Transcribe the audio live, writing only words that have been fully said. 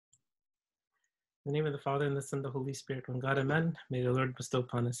In the name of the Father, and the Son, and the Holy Spirit, one God, amen. May the Lord bestow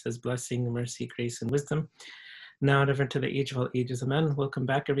upon us his blessing, mercy, grace, and wisdom, now and ever to the age of all ages, amen. Welcome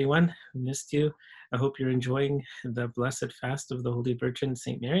back, everyone. I missed you. I hope you're enjoying the blessed fast of the Holy Virgin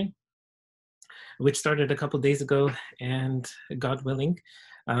Saint Mary, which started a couple days ago, and God willing,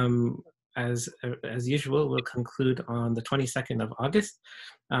 um, as usual, we'll conclude on the 22nd of August.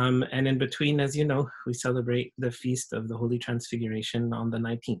 And in between, as you know, we celebrate the Feast of the Holy Transfiguration on the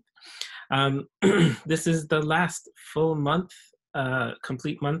 19th. This is the last full month,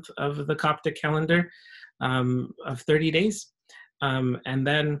 complete month of the Coptic calendar of 30 days. And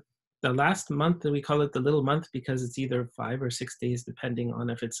then the last month, we call it the little month because it's either 5 or 6 days, depending on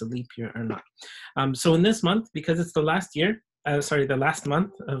if it's a leap year or not. So in this month, because it's the last year, the last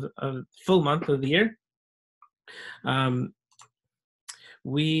month of full month of the year,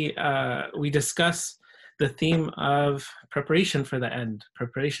 we discuss the theme of preparation for the end,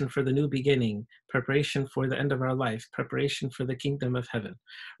 preparation for the new beginning, preparation for the end of our life, preparation for the kingdom of heaven,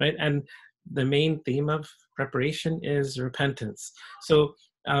 right? And the main theme of preparation is repentance. So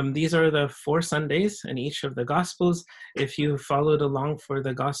these are the 4 Sundays in each of the Gospels. If you followed along for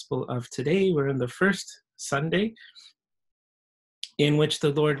the Gospel of today, we're in the first Sunday, in which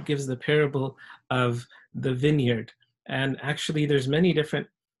the Lord gives the parable of the vineyard. And actually, there's many different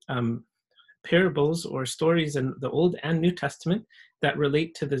parables or stories in the Old and New Testament that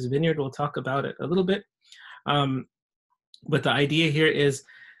relate to this vineyard. We'll talk about it a little bit. But the idea here is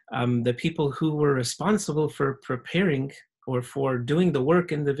the people who were responsible for preparing or for doing the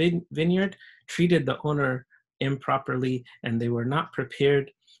work in the vineyard treated the owner improperly, and they were not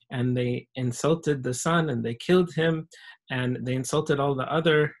prepared, and they insulted the son, and they killed him, and they insulted all the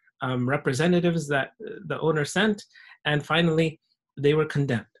other representatives that the owner sent, and finally they were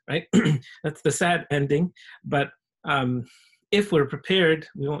condemned, right? That's the sad ending, but if we're prepared,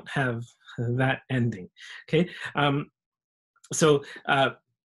 we won't have that ending, okay?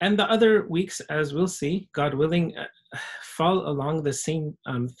 And the other weeks, as we'll see, God willing, fall along the same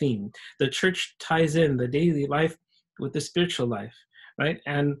theme. The church ties in the daily life with the spiritual life, right?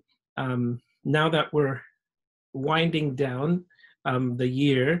 And now that we're winding down the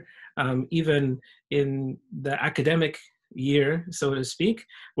year, even in the academic year, so to speak,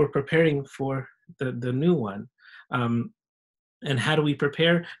 we're preparing for the new one. And how do we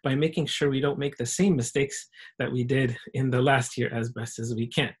prepare? By making sure we don't make the same mistakes that we did in the last year as best as we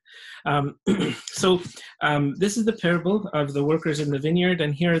can. So this is the parable of the workers in the vineyard,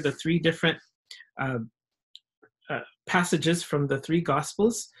 and here are the 3 different passages from the 3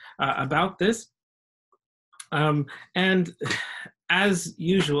 Gospels about this. And as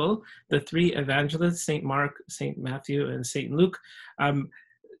usual, the 3 evangelists, St. Mark, St. Matthew, and St. Luke,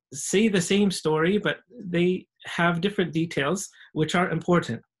 say the same story, but they have different details, which are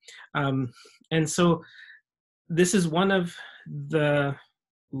important. And so this is one of the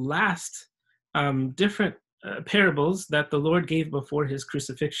last different parables that the Lord gave before his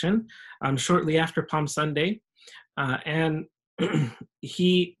crucifixion, shortly after Palm Sunday. And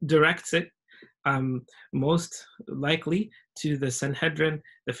he directs it most likely to the Sanhedrin,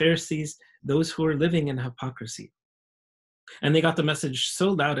 the Pharisees, those who are living in hypocrisy. And they got the message so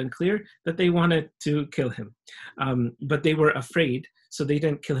loud and clear that they wanted to kill him. But they were afraid, so they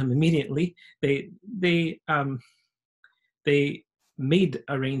didn't kill him immediately. They made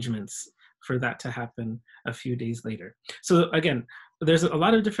arrangements for that to happen a few days later. So again, there's a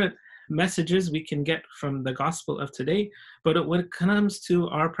lot of different messages we can get from the gospel of today, but when it comes to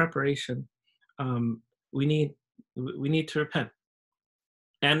our preparation, we need to repent.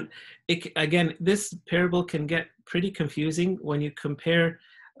 And again, this parable can get pretty confusing when you compare,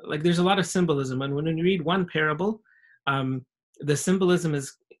 like there's a lot of symbolism. And when you read one parable, the symbolism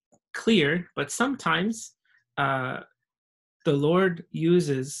is clear, but sometimes the Lord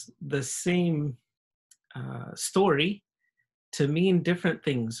uses the same story to mean different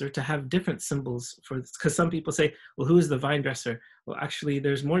things or to have different symbols for this. Because some people say, well, who is the vine dresser? Well, actually,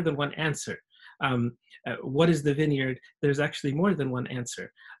 there's more than one answer. What is the vineyard? There's actually more than one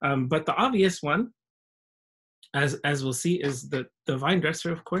answer. But the obvious one, as we'll see, is the vine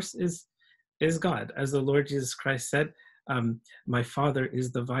dresser, of course, is God. As the Lord Jesus Christ said, my Father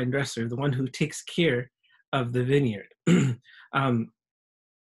is the vine dresser, the one who takes care of the vineyard.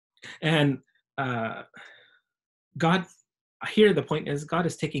 And God, here the point is, God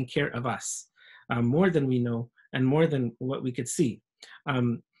is taking care of us more than we know and more than what we could see.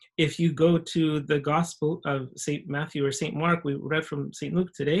 If you go to the Gospel of St. Matthew or St. Mark, we read from St.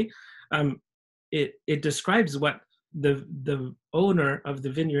 Luke today, it describes what the owner of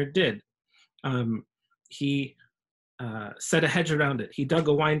the vineyard did. He set a hedge around it. He dug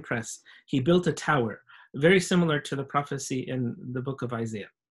a wine press. He built a tower, very similar to the prophecy in the book of Isaiah,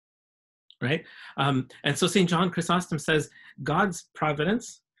 right? And so St. John Chrysostom says God's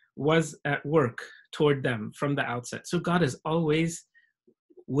providence was at work toward them from the outset. So God is always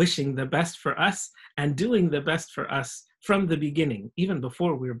wishing the best for us and doing the best for us from the beginning, even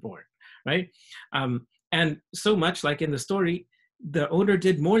before we were born, right? And so much like in the story, the owner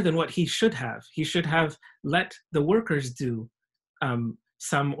did more than what he should have. He should have let the workers do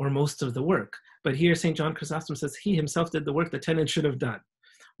some or most of the work. But here St. John Chrysostom says he himself did the work the tenant should have done,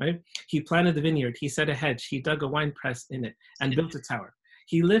 right? He planted the vineyard, he set a hedge, he dug a wine press in it and built a tower.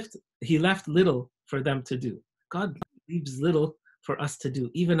 He left little for them to do. God leaves little for us to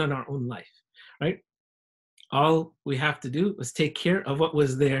do, even in our own life, right? All we have to do is take care of what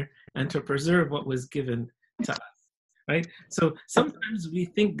was there and to preserve what was given to us, right? So sometimes we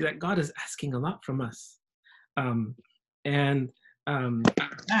think that God is asking a lot from us. In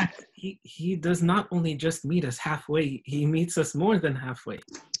fact, he does not only just meet us halfway, he meets us more than halfway.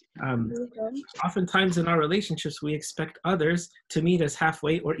 Oftentimes in our relationships, we expect others to meet us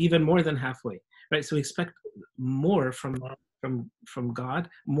halfway or even more than halfway, right? So we expect more from God,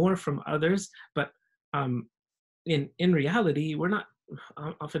 more from others, but in reality, we're not,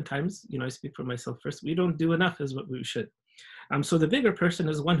 oftentimes, I speak for myself first, we don't do enough as what we should. So the bigger person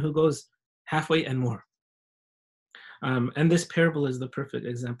is one who goes halfway and more. And this parable is the perfect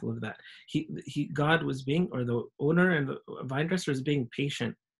example of that. God was being, or the owner and the vine dresser is being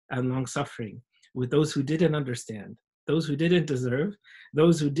patient and long-suffering with those who didn't understand, those who didn't deserve,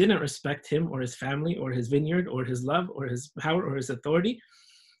 those who didn't respect him or his family or his vineyard or his love or his power or his authority.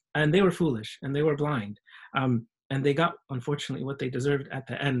 And they were foolish and they were blind. And they got, unfortunately, what they deserved at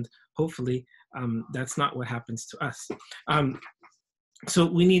the end. Hopefully, that's not what happens to us. So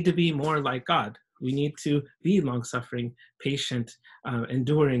we need to be more like God. We need to be long-suffering, patient,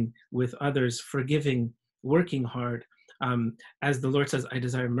 enduring with others, forgiving, working hard. As the Lord says, I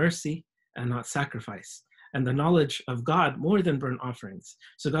desire mercy and not sacrifice, and the knowledge of God more than burnt offerings.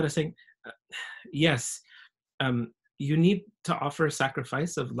 So God is saying, yes, you need to offer a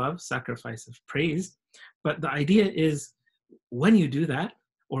sacrifice of love, sacrifice of praise. But the idea is when you do that,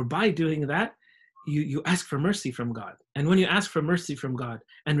 or by doing that, you ask for mercy from God. And when you ask for mercy from God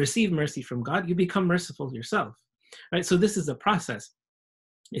and receive mercy from God, you become merciful yourself, right? So this is a process.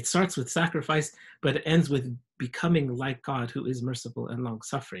 It starts with sacrifice, but it ends with becoming like God, who is merciful and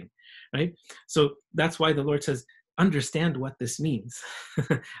long-suffering, right? So that's why the Lord says, understand what this means.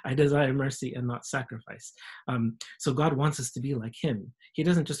 I desire mercy and not sacrifice. So God wants us to be like him. He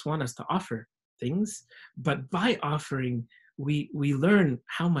doesn't just want us to offer things, but by offering, we learn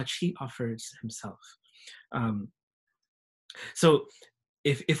how much he offers himself. So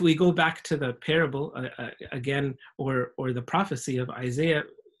if we go back to the parable again, or the prophecy of Isaiah,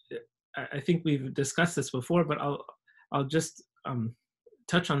 I think we've discussed this before, but I'll just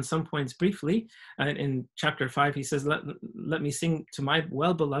touch on some points briefly. In chapter 5, he says, let me sing to my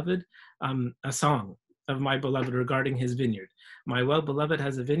well-beloved a song of my beloved regarding his vineyard. My well-beloved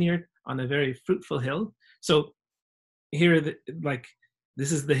has a vineyard on a very fruitful hill. So here,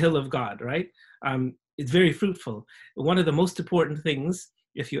 this is the hill of God, right? It's very fruitful. One of the most important things,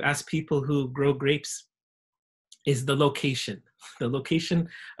 if you ask people who grow grapes, is the location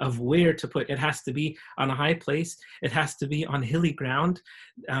of where to put. It has to be on a high place. It has to be on hilly ground.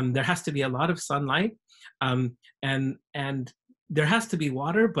 There has to be a lot of sunlight, and there has to be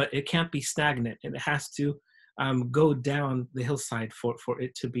water, but it can't be stagnant. And it has to go down the hillside for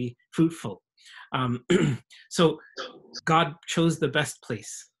it to be fruitful. So God chose the best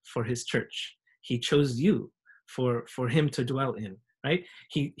place for his church. He chose you for him to dwell in. Right?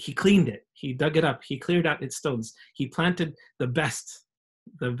 He cleaned it. He dug it up. He cleared out its stones. He planted the best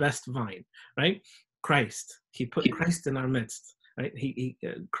vine. Right? Christ. He put Christ in our midst. Right?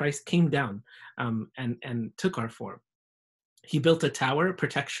 Christ came down and took our form. He built a tower,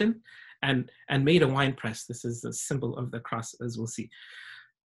 protection, and made a wine press. This is a symbol of the cross, as we'll see.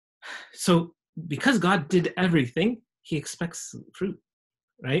 So because God did everything, he expects fruit,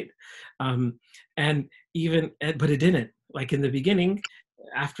 right? But it didn't. Like in the beginning,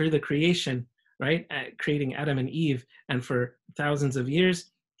 after the creation, right? Creating Adam and Eve, and for thousands of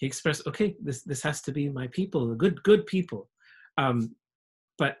years, he expressed, okay, this has to be my people, good people.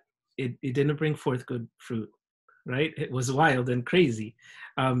 But it didn't bring forth good fruit, right? It was wild and crazy.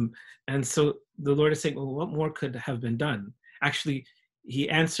 And so the Lord is saying, well, what more could have been done? Actually, he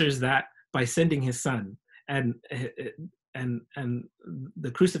answers that by sending his son and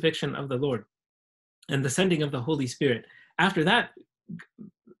the crucifixion of the Lord and the sending of the Holy Spirit. After that,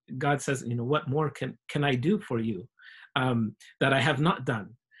 God says, what more can I do for you? that I have not done.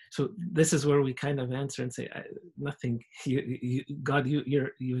 So this is where we kind of answer and say, nothing. God,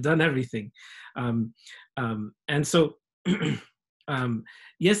 you've done everything, and so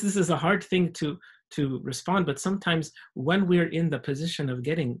yes, this is a hard thing to respond. But sometimes when we're in the position of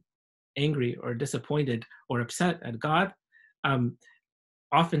getting angry or disappointed or upset at God,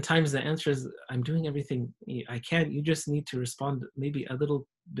 oftentimes the answer is, I'm doing everything I can. You just need to respond maybe a little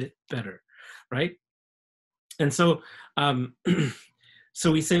bit better, right? And so so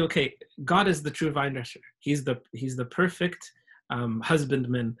we say, okay, God is the true vine dresser. He's the perfect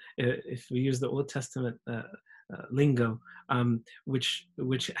husbandman, if we use the Old Testament lingo,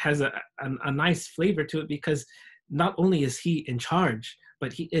 which has a nice flavor to it, because not only is he in charge,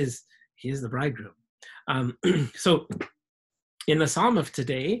 but he is the bridegroom. So in the Psalm of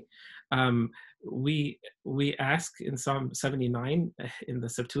today, we ask in Psalm 79 in the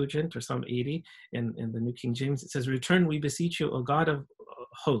Septuagint, or Psalm 80 in the New King James, it says, "Return, we beseech you, O God of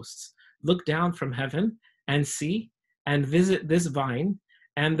hosts, look down from heaven and see and visit this vine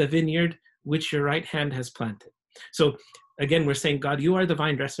and the vineyard which your right hand has planted." So again, we're saying, God, you are the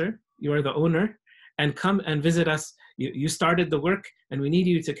vine dresser, you are the owner, and come and visit us. You started the work, and we need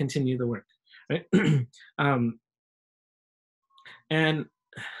you to continue the work, right? And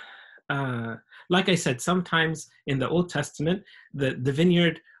like I said, sometimes in the Old Testament, the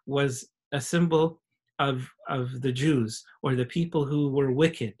vineyard was a symbol of the Jews, or the people who were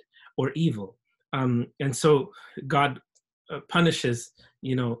wicked or evil. And so God punishes,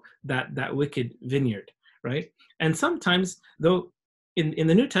 that wicked vineyard, right? And sometimes, though, in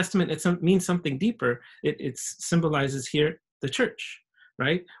the New Testament, it means something deeper. It symbolizes here the church,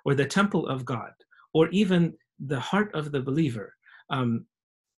 right? Or the temple of God, or even the heart of the believer.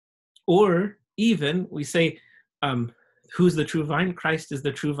 Or even we say, who's the true vine? Christ is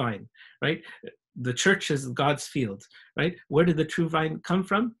the true vine, right? The church is God's field, right? Where did the true vine come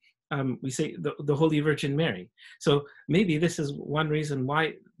from? We say the Holy Virgin Mary. So maybe this is one reason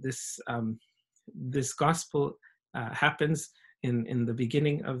why this gospel happens in the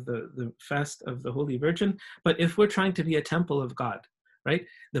beginning of the fast of the Holy Virgin. But if we're trying to be a temple of God, right?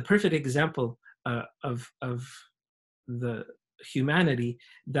 The perfect example of the humanity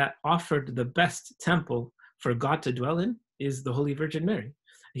that offered the best temple for God to dwell in is the Holy Virgin Mary.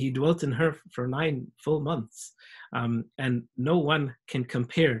 He dwelt in her for 9 full months, and no one can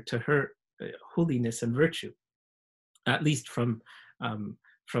compare to her holiness and virtue, at least from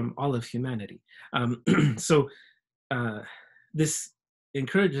all of humanity. So this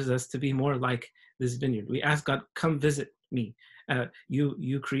encourages us to be more like this vineyard. We ask God, come visit me.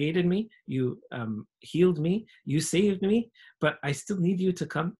 You created me, you healed me, you saved me, but I still need you to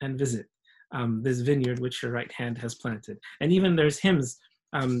come and visit this vineyard which your right hand has planted. And even there's hymns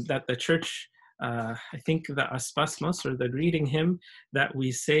that the church, I think the Aspasmos, or the greeting hymn that we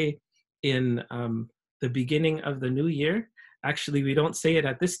say in the beginning of the new year. Actually, we don't say it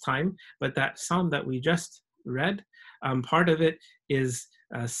at this time, but that psalm that we just read, part of it is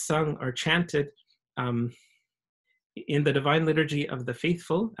sung or chanted in the Divine Liturgy of the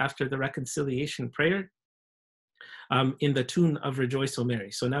Faithful after the reconciliation prayer, in the tune of Rejoice, O Mary.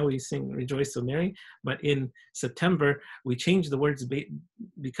 So now we sing Rejoice, O Mary, but in September, we change the words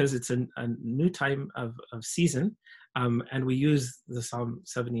because it's a new time of season, and we use the Psalm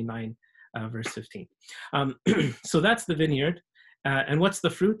 79, verse 15. So that's the vineyard. And what's the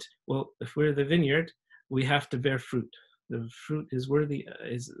fruit? Well, if we're the vineyard, we have to bear fruit. The fruit is worthy,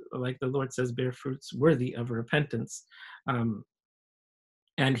 is like the Lord says, bear fruits worthy of repentance.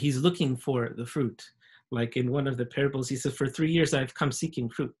 And he's looking for the fruit. Like in one of the parables, he says, for 3 years I've come seeking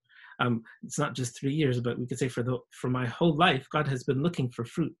fruit. It's not just 3 years, but we could say for my whole life, God has been looking for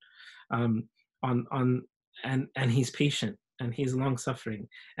fruit. And he's patient, and he's long-suffering,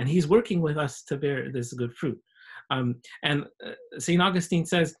 and he's working with us to bear this good fruit. And St. Augustine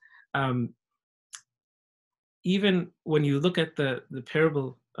says, even when you look at the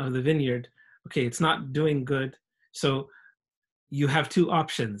parable of the vineyard, okay, it's not doing good. So you have 2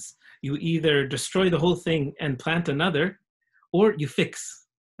 options. You either destroy the whole thing and plant another, or you fix,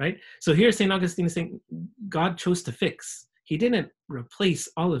 right? So here St. Augustine is saying God chose to fix. He didn't replace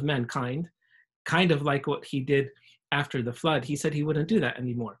all of mankind, kind of like what he did after the flood. He said he wouldn't do that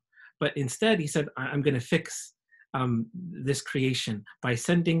anymore. But instead, he said, I'm going to fix this creation by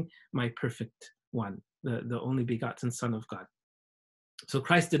sending my perfect one, the only begotten Son of God. So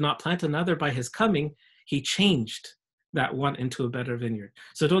Christ did not plant another by his coming. He changed that one into a better vineyard.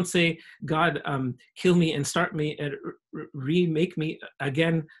 So don't say, God, kill me and start me and remake me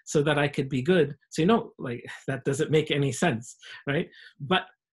again so that I could be good. So, like that doesn't make any sense, right? But,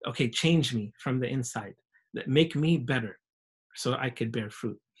 okay, change me from the inside. that make me better so I could bear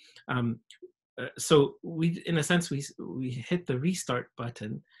fruit. So we, in a sense, we hit the restart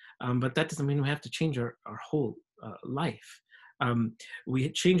button, but that doesn't mean we have to change our whole life. We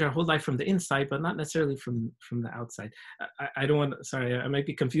change our whole life from the inside, but not necessarily from the outside. I don't want to, sorry, I might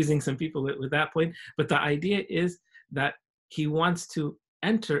be confusing some people with that point, but the idea is that he wants to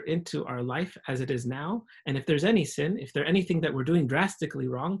enter into our life as it is now. And if there's any sin, if there's anything that we're doing drastically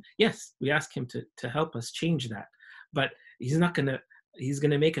wrong, yes, we ask him to help us change that. But he's going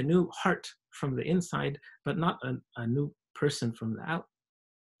to make a new heart from the inside, but not a new person from the out.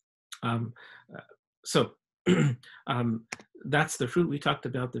 So that's the fruit. We talked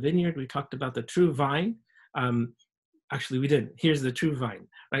about the vineyard. We talked about the true vine. Actually, we didn't. Here's the true vine,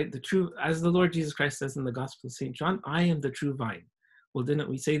 right? The true, as the Lord Jesus Christ says in the Gospel of St. John, I am the true vine. Well, didn't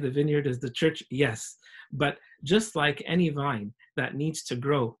we say the vineyard is the church? Yes. But just like any vine that needs to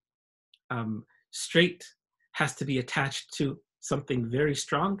grow straight, has to be attached to something very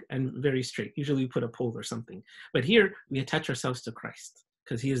strong and very straight. Usually we put a pole or something. But here we attach ourselves to Christ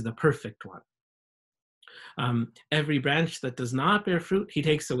because he is the perfect one. Every branch that does not bear fruit, he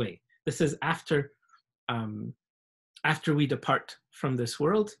takes away. This is after we depart from this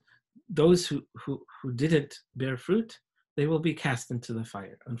world. Those who didn't bear fruit, they will be cast into the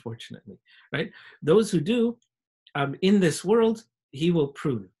fire, unfortunately, right? Those who do, in this world, he will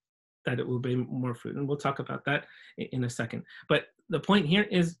prune, that it will bear more fruit. And we'll talk about that in a second. But the point here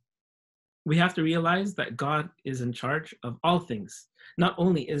is we have to realize that God is in charge of all things. Not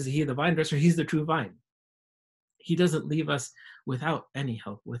only is he the vine dresser, he's the true vine. He doesn't leave us without any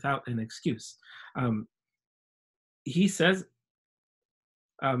help, without an excuse. He says,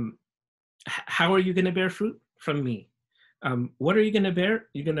 how are you going to bear fruit? From me. What are you going to bear?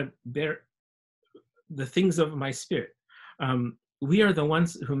 You're going to bear the things of my spirit. We are the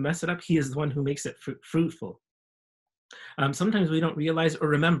ones who mess it up. He is the one who makes it fruitful. Sometimes we don't realize or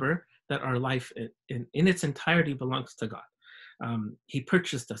remember that our life in its entirety belongs to God. He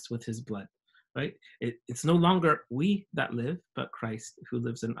purchased us with his blood, right? It's no longer we that live, but Christ who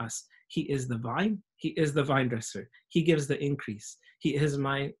lives in us. He is the vine. He is the vine dresser. He gives the increase. He is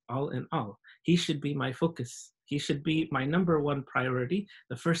my all in all. He should be my focus. He should be my number one priority.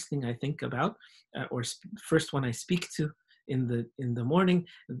 The first thing I think about, or first one I speak to in the morning,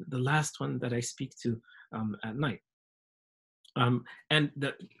 the last one that I speak to at night. And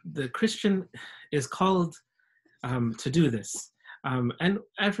the Christian is called to do this. And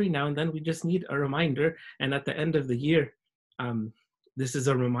every now and then we just need a reminder. And at the end of the year, this is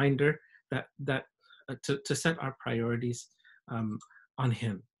a reminder that to set our priorities on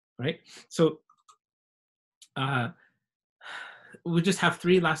him, right? So we'll just have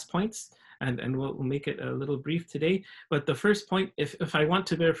 3 last points, and we'll make it a little brief today. But the first point, if I want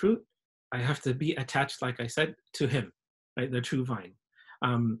to bear fruit, I have to be attached, like I said, to him, right? The true vine.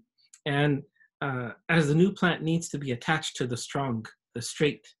 And as the new plant needs to be attached to the strong, the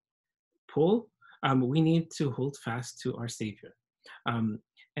straight pole, we need to hold fast to our Savior.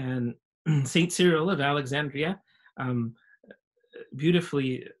 And Saint Cyril of Alexandria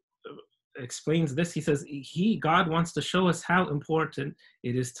beautifully explains this. He says, God wants to show us how important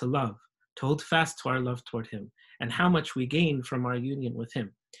it is to love, to hold fast to our love toward him, and how much we gain from our union with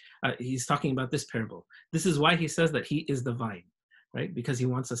him. He's talking about this parable. This is why he says that he is the vine, right? Because he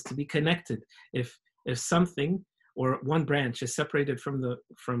wants us to be connected. If something or one branch is separated from the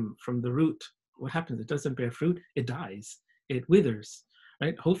root, what happens? It doesn't bear fruit. It dies. It withers,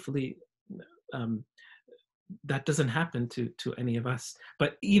 right? Hopefully, that doesn't happen to any of us.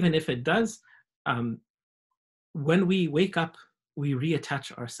 But even if it does, when we wake up, we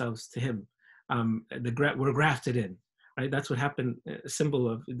reattach ourselves to him. We're grafted in, right? That's what happened, a symbol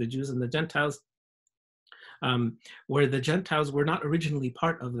of the Jews and the Gentiles, where the Gentiles were not originally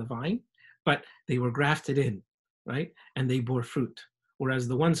part of the vine, but they were grafted in, right? And they bore fruit. Whereas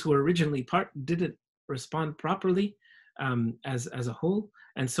the ones who were originally part didn't respond properly as a whole.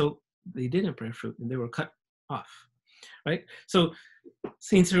 And so they didn't bear fruit and they were cut off, right? So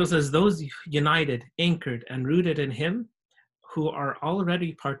Saint Cyril says, those united, anchored, and rooted in him, who are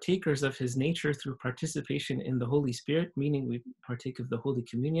already partakers of his nature through participation in the Holy Spirit, meaning we partake of the Holy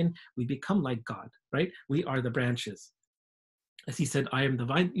Communion, we become like God, right? We are the branches. As he said, I am the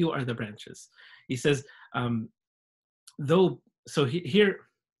vine, you are the branches. He says,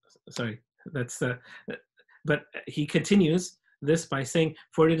 but he continues this by saying,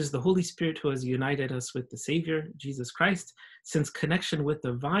 for it is the Holy Spirit who has united us with the Savior, Jesus Christ, since connection with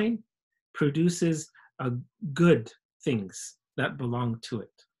the vine produces good things that belong to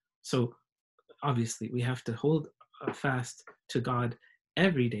it. So obviously we have to hold fast to God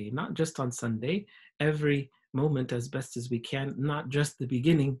every day, not just on Sunday, every moment as best as we can, not just the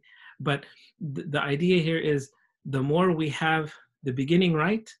beginning. But the idea here is the more we have the beginning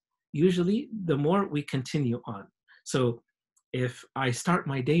right, usually the more we continue on. So if I start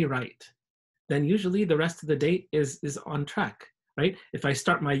my day right, then usually the rest of the day is on track, right? If I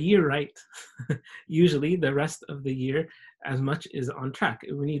start my year right, usually the rest of the year as much is on track.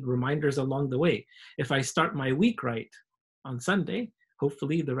 We need reminders along the way. If I start my week right on Sunday,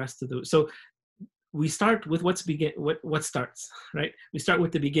 hopefully the rest of the, so we start with what starts, right? We start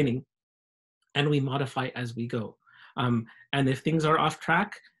with the beginning and we modify as we go. And if things are off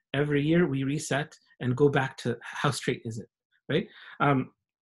track, every year we reset and go back to how straight is it, right?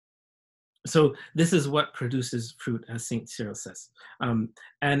 So this is what produces fruit, as St. Cyril says.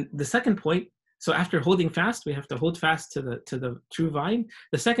 And the second point, so after holding fast, we have to hold fast to the true vine.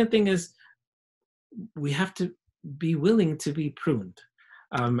 The second thing is we have to be willing to be pruned.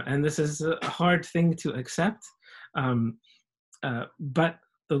 And this is a hard thing to accept. But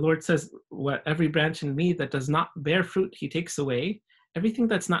the Lord says, "What every branch in me that does not bear fruit, he takes away. Everything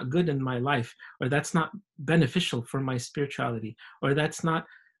that's not good in my life, or that's not beneficial for my spirituality, or that's not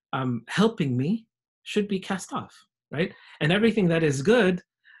helping me, should be cast off," right? And everything that is good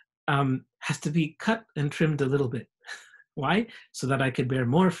has to be cut and trimmed a little bit. Why? So that I could bear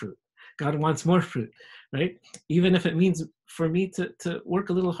more fruit. God wants more fruit, right? Even if it means for me to work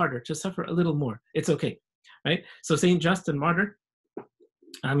a little harder, to suffer a little more, it's okay, right? So Saint Justin Martyr,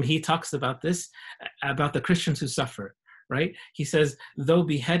 he talks about this, about the Christians who suffer, right? He says, though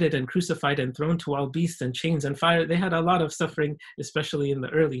beheaded and crucified and thrown to wild beasts and chains and fire, they had a lot of suffering, especially in the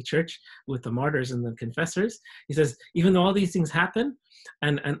early church with the martyrs and the confessors. He says, even though all these things happen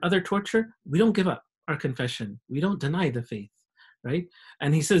and other torture, we don't give up our confession. We don't deny the faith, right?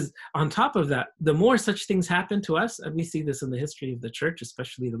 And he says, on top of that, the more such things happen to us, and we see this in the history of the church,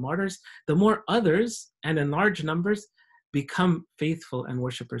 especially the martyrs, the more others, and in large numbers, become faithful and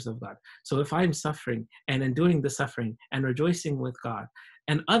worshipers of God. So if I'm suffering and enduring the suffering and rejoicing with God,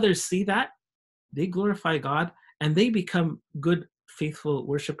 and others see that, they glorify God and they become good, faithful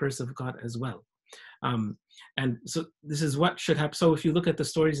worshipers of God as well. And so this is what should happen. So if you look at the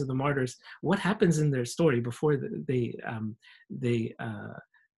stories of the martyrs, what happens in their story before they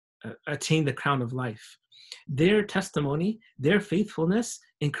attain the crown of life? Their testimony, their faithfulness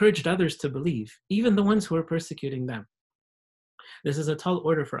encouraged others to believe, even the ones who were persecuting them. This is a tall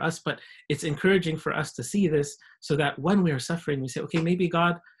order for us, but it's encouraging for us to see this so that when we are suffering, we say, okay, maybe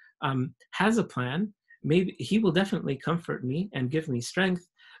God has a plan. Maybe he will definitely comfort me and give me strength,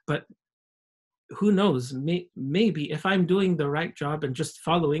 but who knows, maybe if I'm doing the right job and just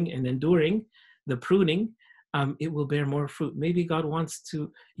following and enduring the pruning, it will bear more fruit. Maybe God wants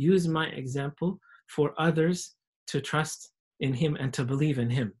to use my example for others to trust in him and to believe in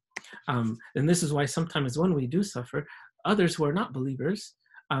him. And this is why sometimes when we do suffer, others who are not believers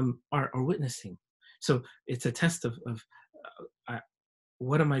are witnessing. So it's a test of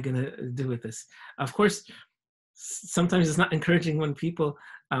what am I going to do with this? Of course, sometimes it's not encouraging when people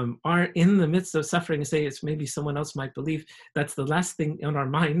are in the midst of suffering and say it's maybe someone else might believe. That's the last thing on our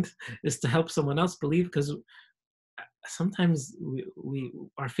mind, is to help someone else believe, because sometimes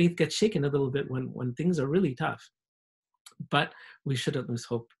our faith gets shaken a little bit when things are really tough. But we shouldn't lose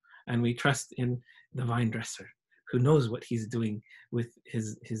hope, and we trust in the vine dresser, who knows what he's doing with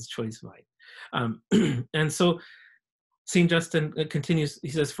his choice vine. And so St. Justin continues, he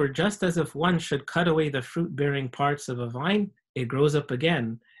says, for just as if one should cut away the fruit-bearing parts of a vine, it grows up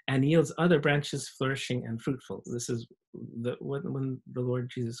again and yields other branches flourishing and fruitful. This is when the Lord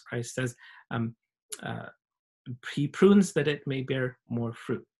Jesus Christ says, he prunes that it may bear more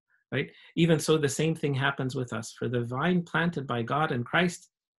fruit, right? Even so, the same thing happens with us. For the vine planted by God and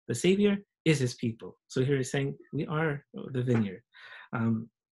Christ, the Savior, is his people. So here he's saying we are the vineyard.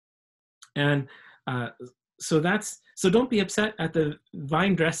 So don't be upset at the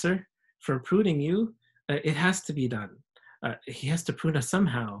vine dresser for pruning you. It has to be done. He has to prune us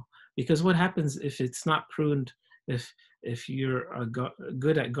somehow, because what happens if it's not pruned? If you're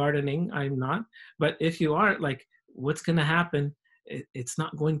good at gardening, I'm not, but if you are, like, what's going to happen? It's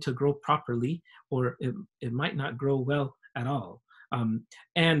not going to grow properly, or it might not grow well at all.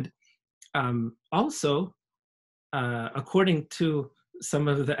 Also, according to some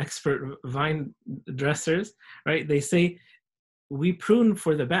of the expert vine dressers, right, they say we prune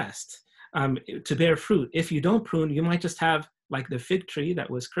for the best, to bear fruit. If you don't prune, you might just have, like the fig tree that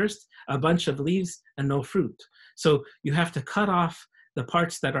was cursed, a bunch of leaves and no fruit. So you have to cut off the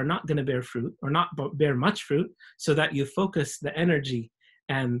parts that are not going to bear fruit, or not bear much fruit, so that you focus the energy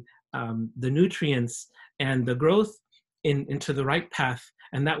and the nutrients and the growth into the right path,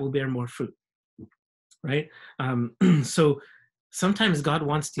 and that will bear more fruit. right? So sometimes God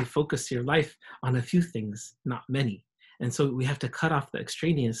wants to focus your life on a few things, not many. And so we have to cut off the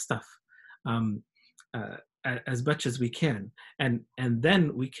extraneous stuff um, as much as we can. And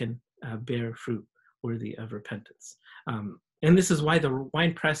then we can bear fruit worthy of repentance. And this is why the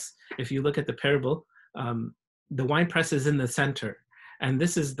wine press, if you look at the parable, the wine press is in the center. And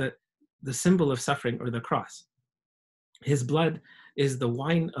this is the symbol of suffering, or the cross. His blood is the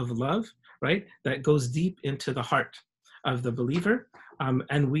wine of love, right? That goes deep into the heart of the believer.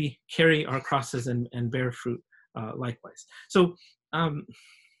 And we carry our crosses and bear fruit likewise. So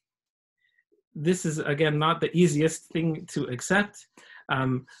this is, again, not the easiest thing to accept,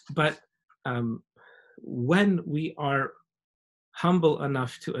 but when we are humble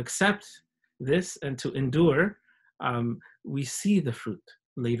enough to accept this and to endure, we see the fruit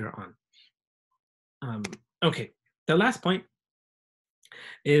later on. Okay, the last point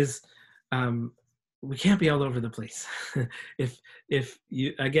is we can't be all over the place. if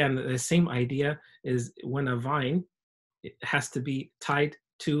you, again, the same idea is when a vine, it has to be tied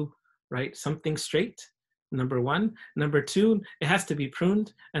to, right, something straight, number one. Number two, it has to be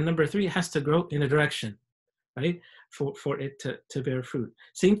pruned. And number three, it has to grow in a direction, right, for it to bear fruit.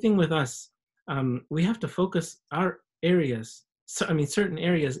 Same thing with us. We have to focus our areas, certain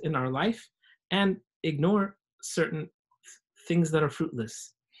areas in our life, and ignore certain things that are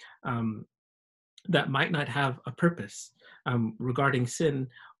fruitless, that might not have a purpose, regarding sin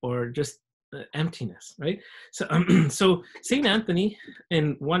or just emptiness, right? So, so Saint Anthony,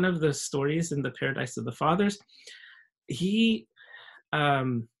 in one of the stories in the Paradise of the Fathers, he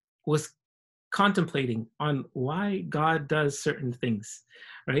was contemplating on why God does certain things,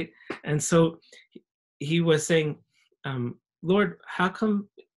 right? And so he was saying, Lord, how come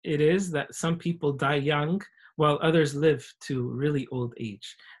it is that some people die young while others live to really old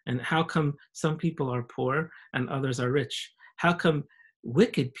age? And how come some people are poor and others are rich? How come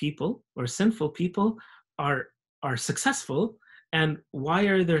wicked people or sinful people are successful, and why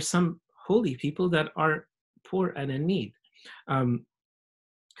are there some holy people that are poor and in need?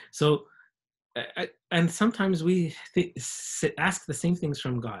 So and sometimes we ask the same things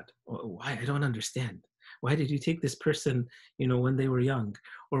from God. Why? I don't understand. Why did you take this person, when they were young?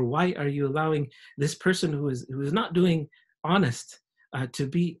 Or why are you allowing this person who is not doing honest to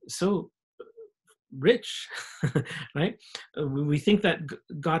be so rich, right? We think that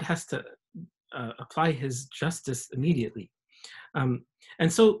God has to apply his justice immediately. And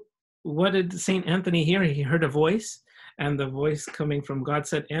so what did Saint Anthony hear? He heard a voice, and the voice coming from God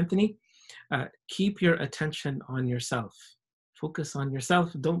said, Anthony, keep your attention on yourself. Focus on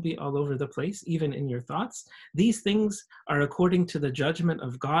yourself. Don't be all over the place, even in your thoughts. These things are according to the judgment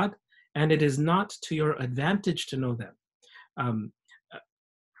of God, and it is not to your advantage to know them.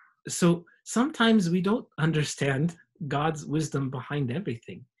 So sometimes we don't understand God's wisdom behind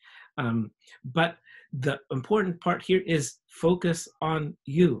everything. But the important part here is focus on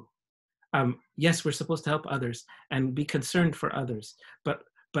you. Yes, we're supposed to help others and be concerned for others, but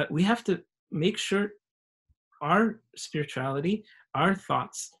we have to make sure our spirituality, our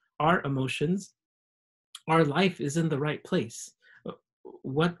thoughts, our emotions, our life is in the right place.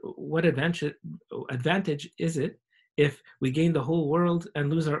 What advantage is it if we gain the whole world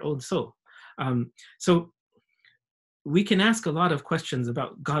and lose our own soul? So we can ask a lot of questions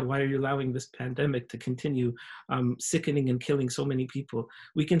about, God, why are you allowing this pandemic to continue sickening and killing so many people?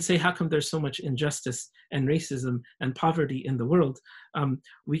 We can say, how come there's so much injustice and racism and poverty in the world?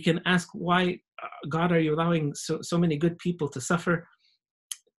 We can ask, why, God, are you allowing so many good people to suffer?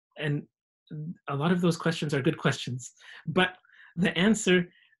 And a lot of those questions are good questions, but the answer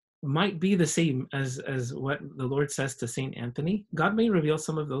might be the same as what the Lord says to Saint Anthony. God may reveal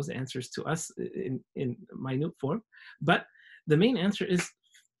some of those answers to us in minute form, but the main answer is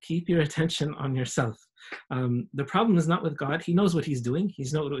keep your attention on yourself. The problem is not with God. He knows what he's doing. He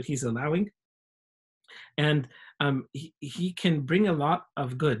knows what he's allowing. And he can bring a lot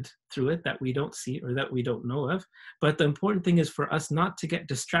of good through it that we don't see or that we don't know of. But the important thing is for us not to get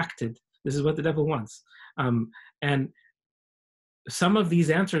distracted. This is what the devil wants. And some of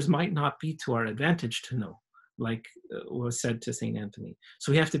these answers might not be to our advantage to know, like was said to St. Anthony.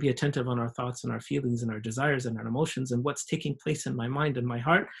 So we have to be attentive on our thoughts and our feelings and our desires and our emotions and what's taking place in my mind and my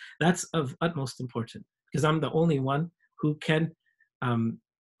heart. That's of utmost importance, because I'm the only one who can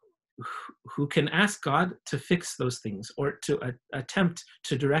ask God to fix those things, or to attempt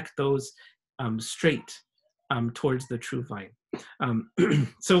to direct those straight towards the true vine.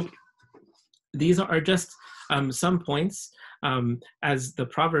 So these are just some points. As the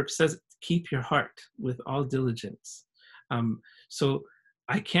proverb says, keep your heart with all diligence. So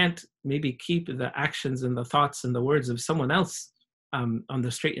I can't maybe keep the actions and the thoughts and the words of someone else on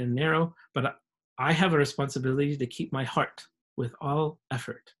the straight and narrow, but I have a responsibility to keep my heart with all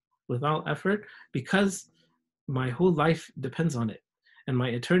effort, because my whole life depends on it. And my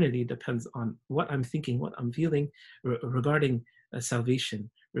eternity depends on what I'm thinking, what I'm feeling regarding salvation,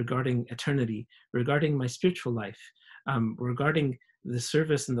 regarding eternity, regarding my spiritual life, regarding the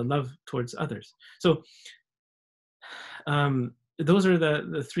service and the love towards others. So those are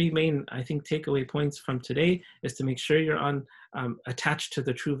the three main, I think, takeaway points from today, is to make sure you're attached to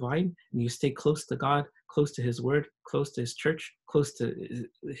the true vine, and you stay close to God, close to his word, close to his church, close to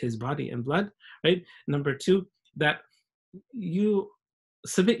his body and blood, right? Number two, that you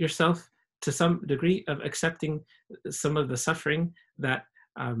submit yourself to some degree of accepting some of the suffering that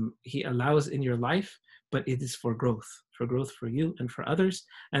he allows in your life, but it is for growth for you and for others.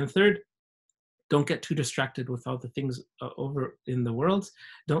 And third, don't get too distracted with all the things over in the world.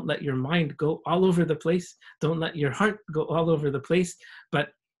 Don't let your mind go all over the place. Don't let your heart go all over the place, but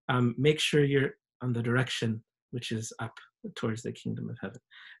make sure you're on the direction which is up towards the kingdom of heaven.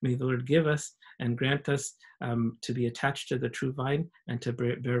 May the Lord give us and grant us to be attached to the true vine and to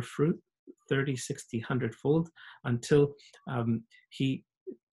bear fruit 30, 60, 100-fold until he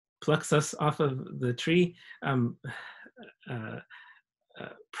plucks us off of the tree,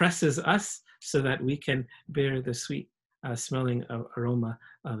 presses us so that we can bear the sweet smelling aroma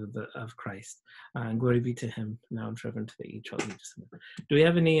of Christ. And glory be to him, now and forever, and to the age of ages. Do we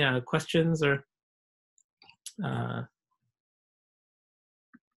have any questions or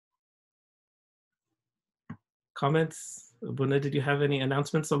comments? Buna, did you have any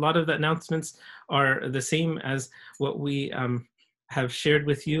announcements? A lot of the announcements are the same as what we have shared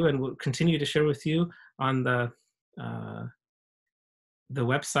with you and will continue to share with you on the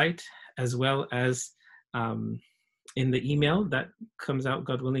website, as well as in the email that comes out,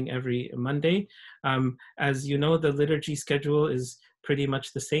 God willing, every Monday. As you know, the liturgy schedule is pretty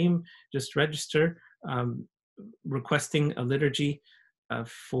much the same. Just register requesting a liturgy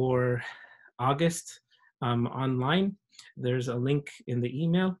for August online. There's a link in the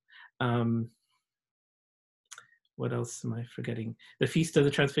email. What else am I forgetting? The Feast of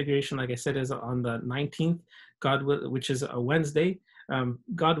the Transfiguration, like I said, is on the 19th, which is a Wednesday.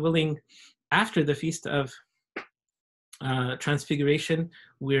 God willing, after the Feast of Transfiguration,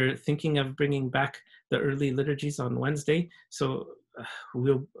 we're thinking of bringing back the early liturgies on Wednesday. So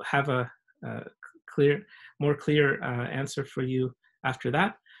we'll have a more clear answer for you after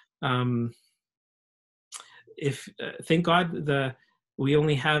that. Thank God, we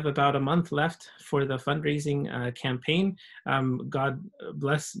only have about a month left for the fundraising campaign. God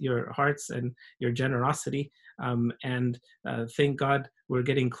bless your hearts and your generosity. And thank God we're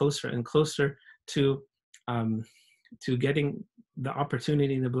getting closer and closer to getting the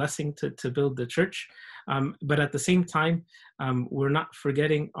opportunity and the blessing to build the church. But at the same time, we're not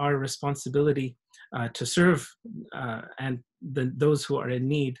forgetting our responsibility to serve and those who are in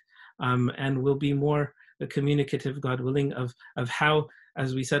need. And we'll be more communicative, God willing, of how,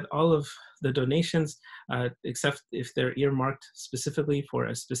 as we said, all of the donations, except if they're earmarked specifically for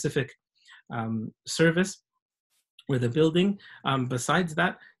a specific service or the building. Besides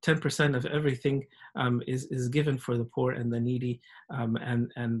that, 10% of everything is given for the poor and the needy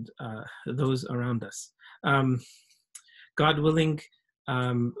and those around us. God willing,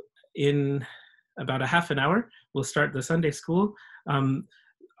 in about a half an hour, we'll start the Sunday school.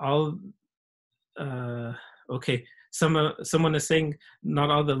 Okay, someone is saying not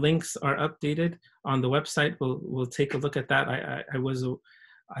all the links are updated on the website. We'll take a look at that.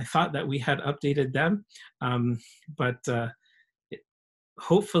 I thought that we had updated them, but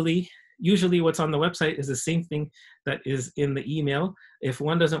hopefully, usually what's on the website is the same thing that is in the email. If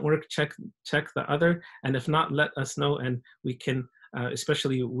one doesn't work, check the other, and if not, let us know, and we can,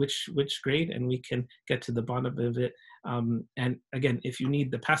 especially which grade, and we can get to the bottom of it. And again, if you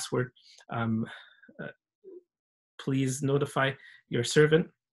need the password, please notify your servant,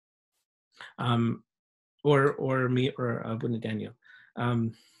 or me, or Abuna Daniel.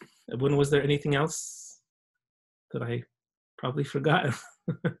 Abuna, was there anything else that I probably forgot?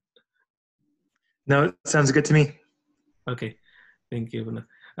 No, it sounds good to me. Okay, thank you, Abuna.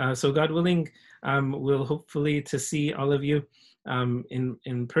 So God willing, we'll hopefully to see all of you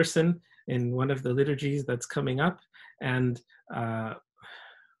in person in one of the liturgies that's coming up, and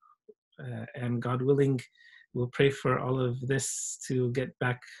God willing, we'll pray for all of this to get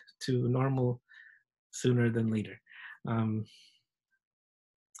back to normal sooner than later.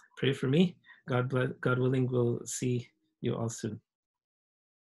 Pray for me. God willing, we'll see you all soon.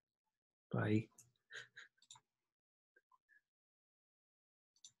 Bye.